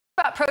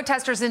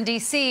protesters in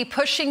D.C.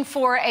 pushing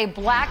for a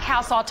Black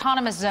House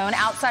autonomous zone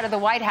outside of the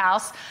White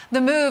House. The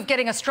move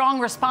getting a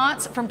strong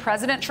response from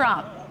President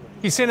Trump.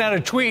 He sent out a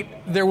tweet: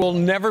 "There will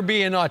never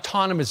be an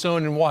autonomous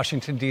zone in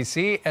Washington,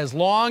 D.C. As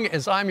long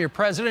as I'm your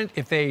president.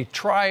 If they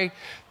try,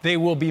 they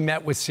will be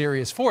met with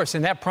serious force."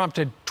 And that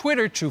prompted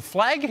Twitter to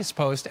flag his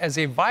post as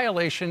a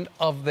violation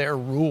of their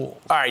rules.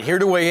 All right, here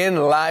to weigh in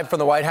live from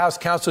the White House,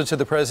 Counselor to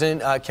the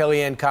President,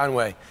 Kellyanne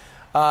Conway.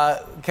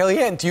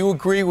 Kellyanne, do you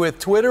agree with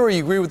Twitter or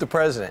you agree with the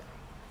president?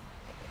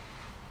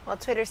 Well,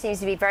 Twitter seems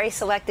to be very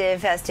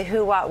selective as to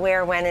who, what,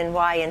 where, when, and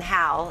why, and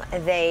how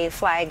they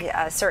flag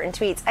certain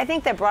tweets. I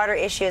think the broader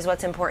issue is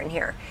what's important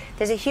here.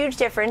 There's a huge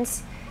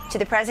difference to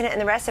the president and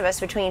the rest of us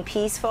between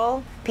peace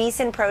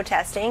and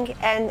protesting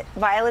and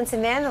violence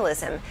and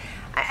vandalism.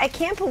 I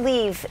can't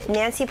believe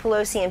Nancy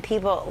Pelosi and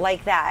people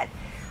like that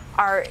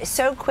are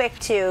so quick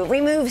to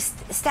remove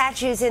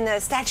statues in the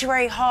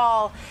statuary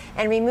hall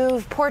and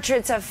remove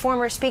portraits of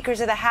former speakers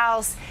of the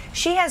House.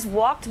 She has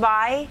walked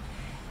by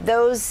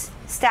those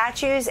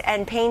statues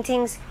and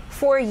paintings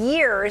for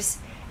years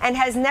and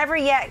has never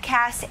yet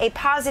cast a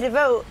positive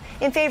vote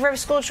in favor of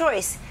school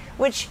choice,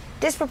 which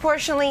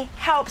disproportionately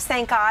helps,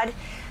 thank God,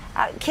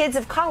 kids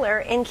of color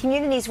in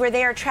communities where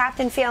they are trapped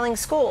in failing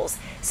schools.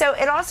 So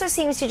it also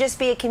seems to just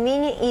be a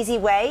convenient, easy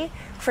way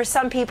for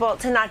some people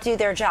to not do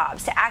their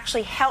jobs, to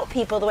actually help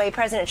people the way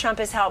President Trump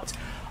has helped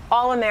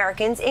all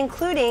Americans,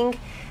 including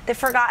the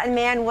forgotten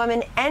man,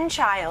 woman, and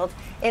child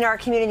in our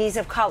communities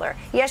of color.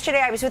 Yesterday,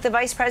 I was with the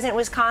Vice President of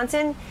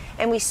Wisconsin,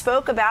 and we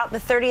spoke about the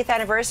 30th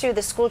anniversary of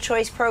the school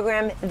choice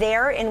program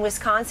there in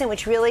Wisconsin,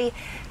 which really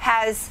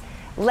has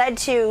led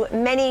to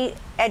many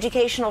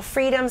educational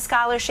freedom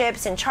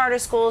scholarships and charter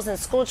schools and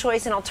school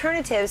choice and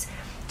alternatives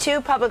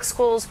to public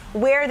schools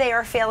where they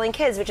are failing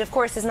kids, which of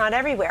course is not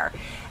everywhere.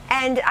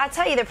 And I'll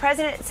tell you, the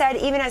president said,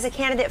 even as a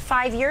candidate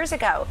 5 years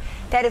ago,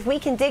 that if we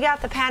can dig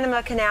out the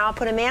Panama Canal,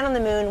 put a man on the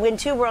moon, win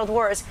 2 world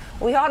wars,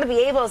 we ought to be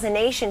able as a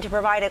nation to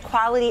provide a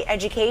quality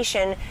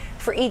education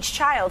for each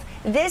child.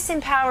 This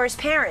empowers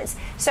parents.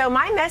 So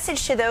my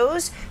message to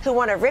those who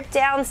want to rip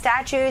down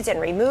statues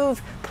and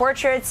remove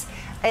portraits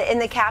in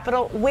the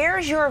Capitol,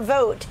 where's your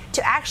vote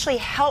to actually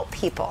help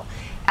people?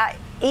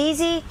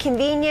 Easy,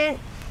 convenient,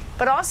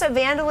 but also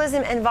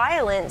vandalism and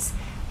violence.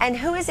 And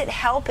who is it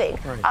helping?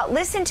 Right.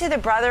 Listen to the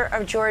brother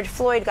of George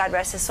Floyd, God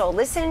rest his soul.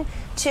 Listen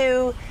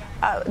to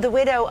the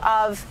widow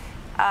of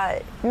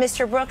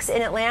Mr. Brooks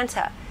in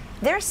Atlanta.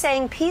 They're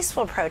saying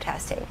peaceful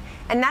protesting.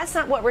 And that's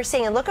not what we're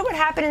seeing. And look at what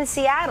happened in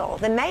Seattle.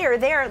 The mayor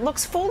there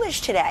looks foolish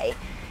today.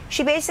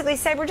 She basically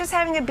said, we're just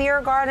having a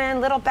beer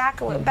garden, little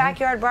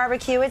backyard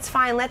barbecue. It's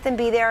fine. Let them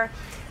be there.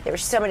 There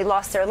was somebody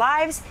lost their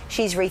lives.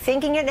 She's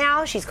rethinking it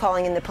now. She's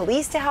calling in the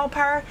police to help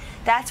her.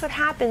 That's what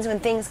happens when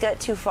things get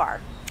too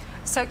far.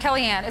 So,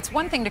 Kellyanne, it's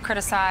one thing to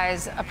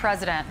criticize a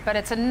president, but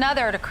it's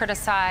another to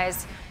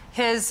criticize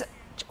his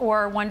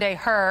or one day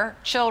her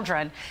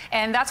children.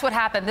 And that's what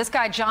happened. This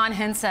guy, John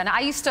Henson, I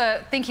used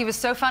to think he was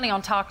so funny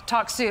on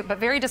Talk Soup, but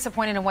very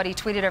disappointed in what he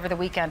tweeted over the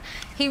weekend.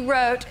 He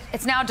wrote,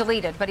 it's now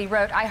deleted, but he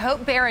wrote, "I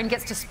hope Barron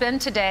gets to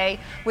spend today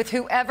with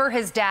whoever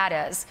his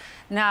dad is."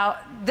 Now,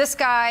 this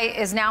guy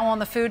is now on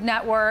the Food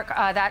Network.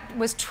 That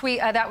was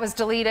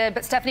deleted.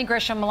 But Stephanie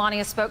Grisham,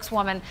 Melania's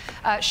spokeswoman,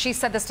 she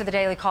said this to the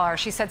Daily Caller.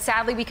 She said,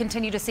 "Sadly, we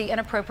continue to see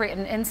inappropriate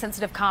and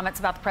insensitive comments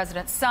about the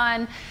president's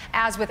son.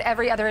 As with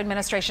every other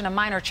administration, a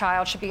minor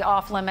child should be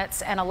off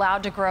limits and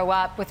allowed to grow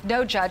up with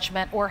no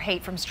judgment or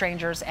hate from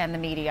strangers and the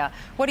media."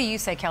 What do you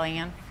say,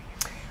 Kellyanne?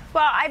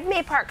 Well, I've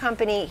made part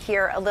company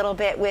here a little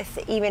bit with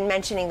even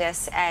mentioning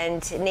this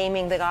and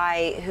naming the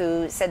guy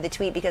who said the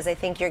tweet, because I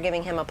think you're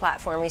giving him a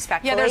platform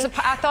respectfully. Yeah,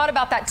 I thought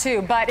about that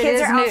too, but kids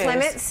it is are news. Off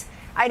limits.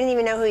 I didn't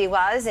even know who he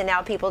was, and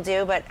now people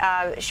do, but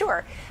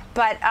sure.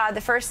 But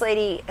the First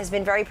Lady has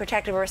been very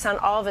protective of her son.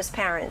 All of us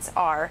parents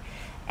are.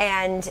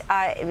 And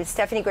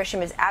Stephanie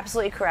Grisham is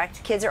absolutely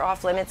correct. Kids are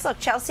off limits. Look,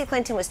 Chelsea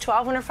Clinton was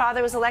 12 when her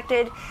father was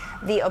elected.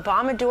 The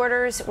Obama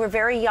daughters were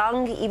very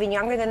young, even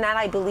younger than that,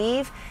 I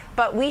believe.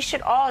 But we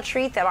should all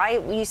treat them. I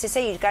used to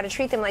say you've got to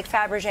treat them like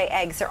Fabergé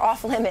eggs. They're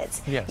off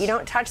limits. Yes. You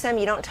don't touch them.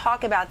 You don't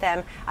talk about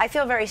them. I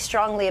feel very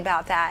strongly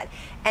about that.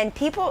 And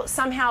people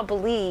somehow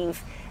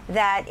believe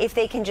that if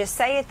they can just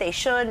say it, they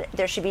should.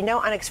 There should be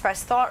no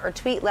unexpressed thought or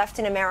tweet left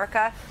in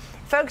America.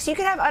 Folks, you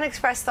can have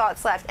unexpressed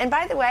thoughts left. And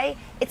by the way,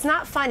 it's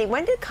not funny.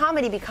 When did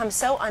comedy become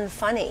so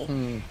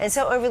unfunny and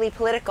so overly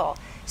political?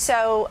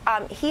 So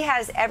he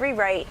has every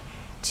right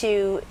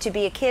to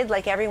be a kid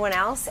like everyone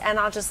else, and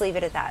I'll just leave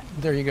it at that.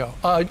 There you go.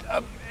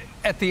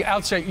 At the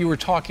outset, you were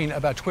talking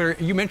about Twitter.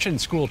 You mentioned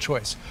school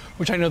choice,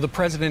 which I know the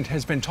president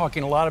has been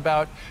talking a lot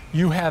about.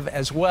 You have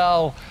as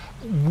well.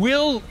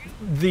 Will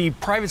the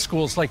private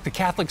schools, like the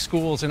Catholic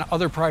schools and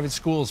other private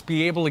schools,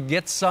 be able to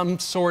get some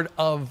sort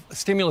of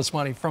stimulus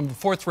money from the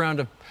 4th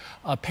round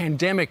of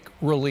pandemic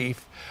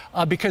relief?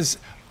 Because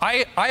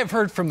I have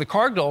heard from the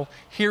Cardinal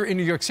here in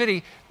New York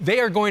City, they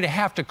are going to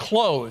have to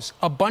close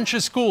a bunch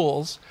of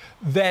schools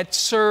that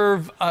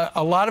serve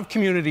a lot of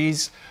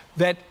communities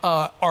that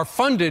are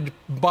funded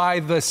by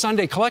the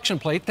Sunday collection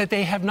plate that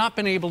they have not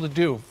been able to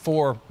do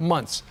for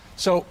months.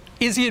 So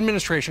is the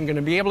administration going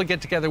to be able to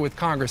get together with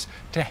Congress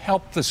to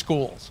help the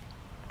schools?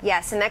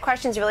 Yes, and that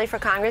question is really for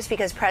Congress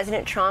because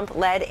President Trump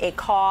led a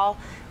call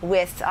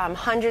with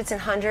hundreds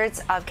and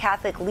hundreds of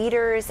Catholic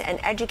leaders and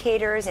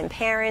educators and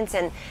parents,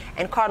 and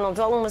Cardinal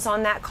Dolan was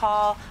on that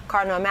call,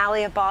 Cardinal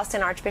O'Malley of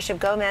Boston, Archbishop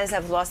Gomez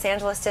of Los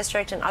Angeles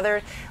District, and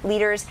other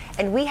leaders.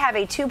 And we have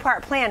a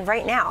two-part plan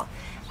right now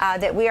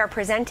that we are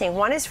presenting.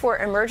 One is for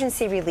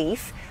emergency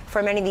relief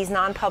for many of these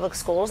non-public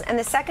schools. And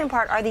the second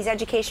part are these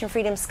education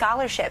freedom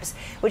scholarships,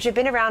 which have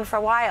been around for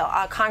a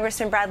while.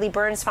 Congressman Bradley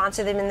Byrne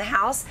sponsored them in the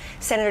House,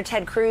 Senator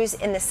Ted Cruz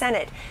in the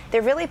Senate.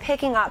 They're really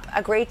picking up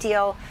a great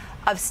deal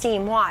of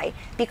steam. Why?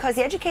 Because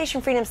the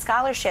education freedom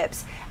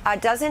scholarships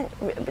doesn't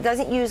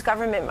use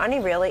government money,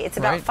 really. It's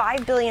about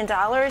 $5 billion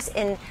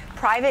in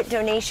private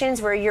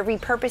donations where you're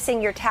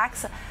repurposing your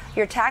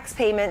tax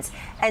payments,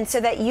 and so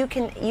that you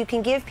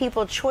can give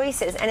people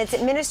choices, and it's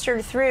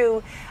administered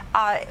through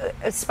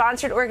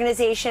sponsored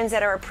organizations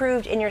that are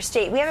approved in your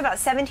state. We have about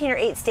 17 or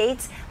 8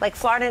 states, like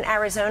Florida and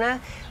Arizona,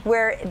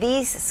 where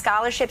these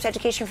scholarships,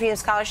 education freedom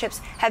scholarships,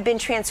 have been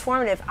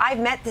transformative. I've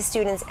met the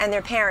students and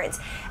their parents,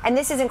 and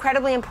this is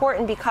incredibly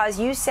important because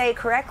you say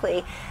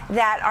correctly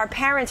that our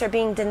parents are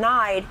being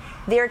denied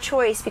their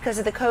choice because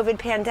of the COVID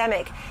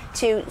pandemic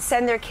to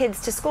send their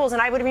kids to schools.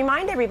 And I would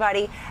remind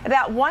everybody,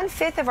 about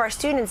 1/5 of our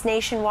students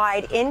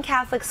nationwide in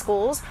Catholic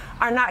schools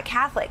are not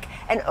Catholic,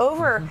 and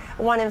over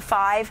 1 in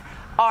 5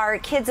 are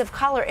kids of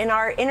color. In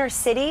our inner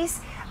cities,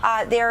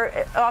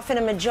 they're often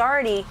a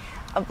majority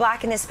of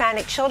Black and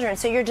Hispanic children.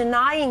 So you're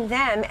denying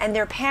them and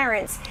their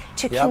parents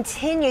to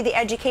continue the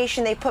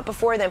education they put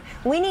before them.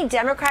 We need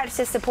Democrats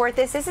to support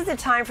this. This is the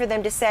time for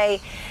them to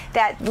say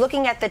that,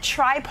 looking at the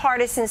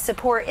tripartisan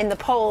support in the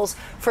polls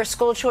for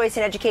school choice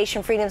and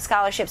education freedom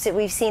scholarships that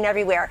we've seen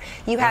everywhere,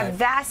 you have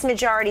vast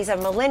majorities of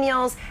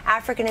millennials,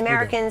 African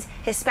Americans,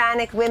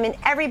 Hispanic women.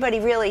 Everybody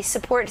really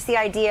supports the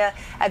idea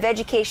of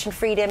education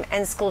freedom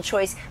and school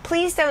choice.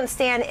 Please don't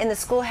stand in the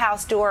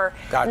schoolhouse door,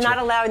 not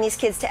allowing these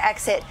kids to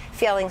exit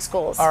failing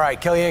schools. All right,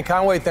 Kellyanne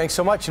Conway, thanks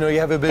so much. You know you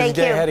have a busy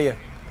day ahead of you.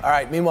 All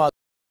right, meanwhile,